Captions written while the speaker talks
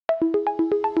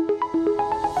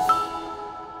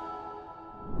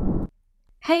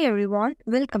Hey everyone,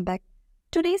 welcome back.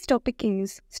 Today's topic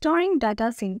is storing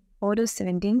data in Odoo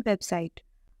 17 website.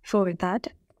 For that,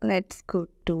 let's go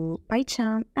to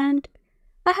PyCharm and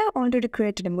I have already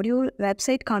created a module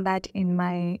website contact in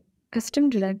my custom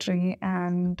directory,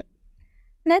 and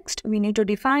next we need to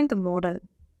define the model.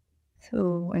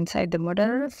 So inside the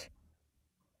models,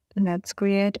 let's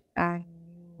create a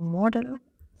model.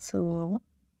 So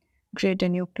create a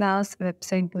new class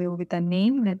website bio with a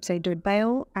name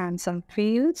website.bio and some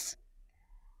fields,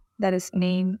 that is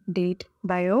name, date,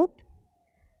 bio,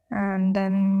 and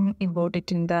then import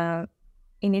it in the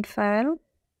init file.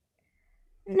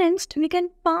 Next, we can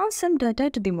pass some data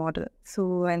to the model. So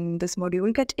when this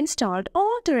module gets installed,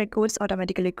 all the records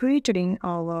automatically created in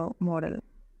our model.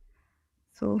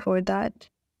 So for that,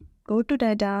 go to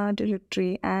data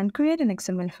directory and create an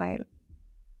XML file.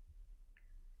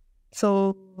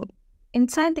 So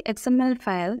inside the XML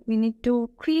file, we need to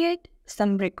create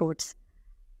some records.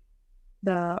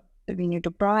 We need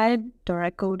to provide the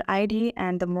record ID,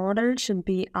 and the model should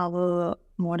be our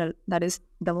model, that is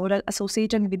the model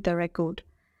associated with the record.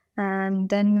 And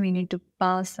then we need to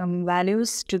pass some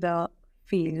values to the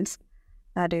fields,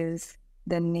 that is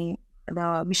the name,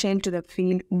 the mission to the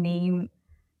field name,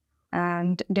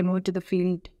 and demo to the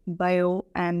field bio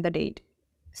and the date.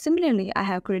 Similarly, I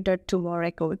have created 2 more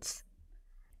records.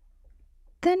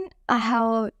 Then I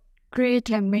have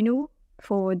created a menu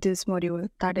for this module,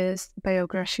 that is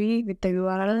biography with the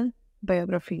URL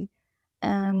biography.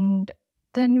 And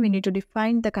then we need to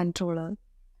define the controller.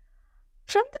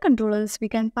 From the controllers, we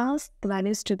can pass the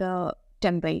values to the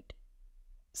template.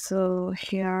 So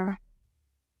here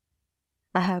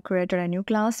I have created a new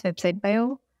class website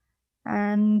bio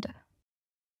and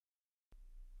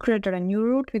created a new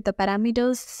route with the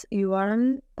parameters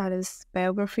URL, that is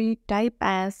biography, type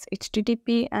as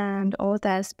HTTP and auth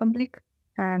as public,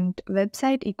 and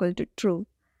website equal to true.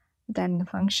 Then the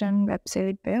function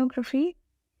website biography.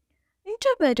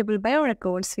 Interpretable bio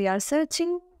records, we are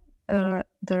searching the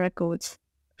records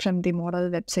from the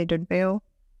model website.bio.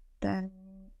 Then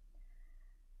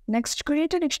next,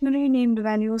 create a dictionary named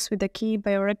values with the key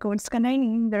bio records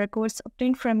containing the records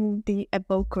obtained from the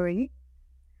above query.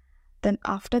 Then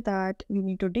after that, we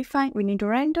need to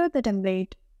render the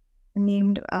template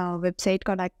named website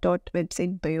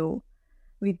contact.website bio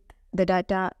with the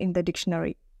data in the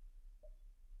dictionary.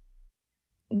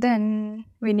 Then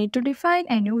we need to define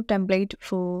a new template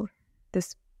for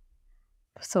this.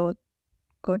 So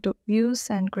go to views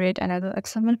and create another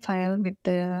XML file with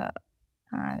the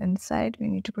inside we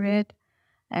need to create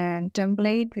a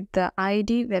template with the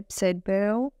ID website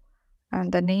bio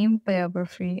and the name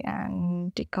biography,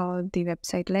 and call the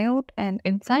website layout. And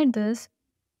inside this,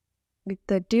 with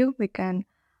the div, we can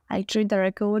iterate the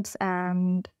records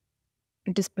and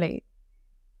display.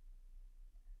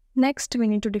 Next, we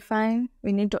need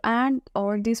to add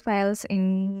all these files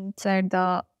inside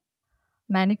the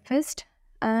manifest,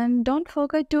 and don't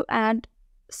forget to add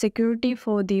security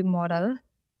for the model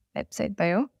website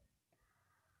bio.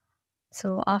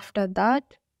 So after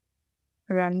that,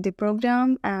 run the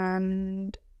program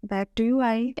and back to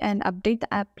UI and update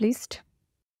the app list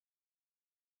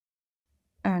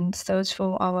and search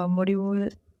for our module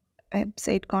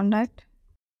website contact.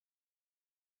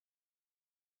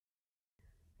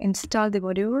 Install the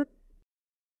module.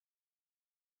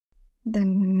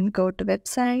 Then go to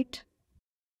website.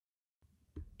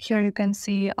 Here you can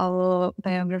see our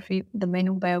biography, the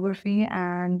menu biography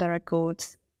and the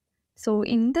records. So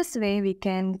in this way, we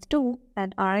can store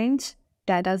and arrange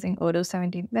data in Odoo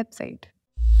 17 website.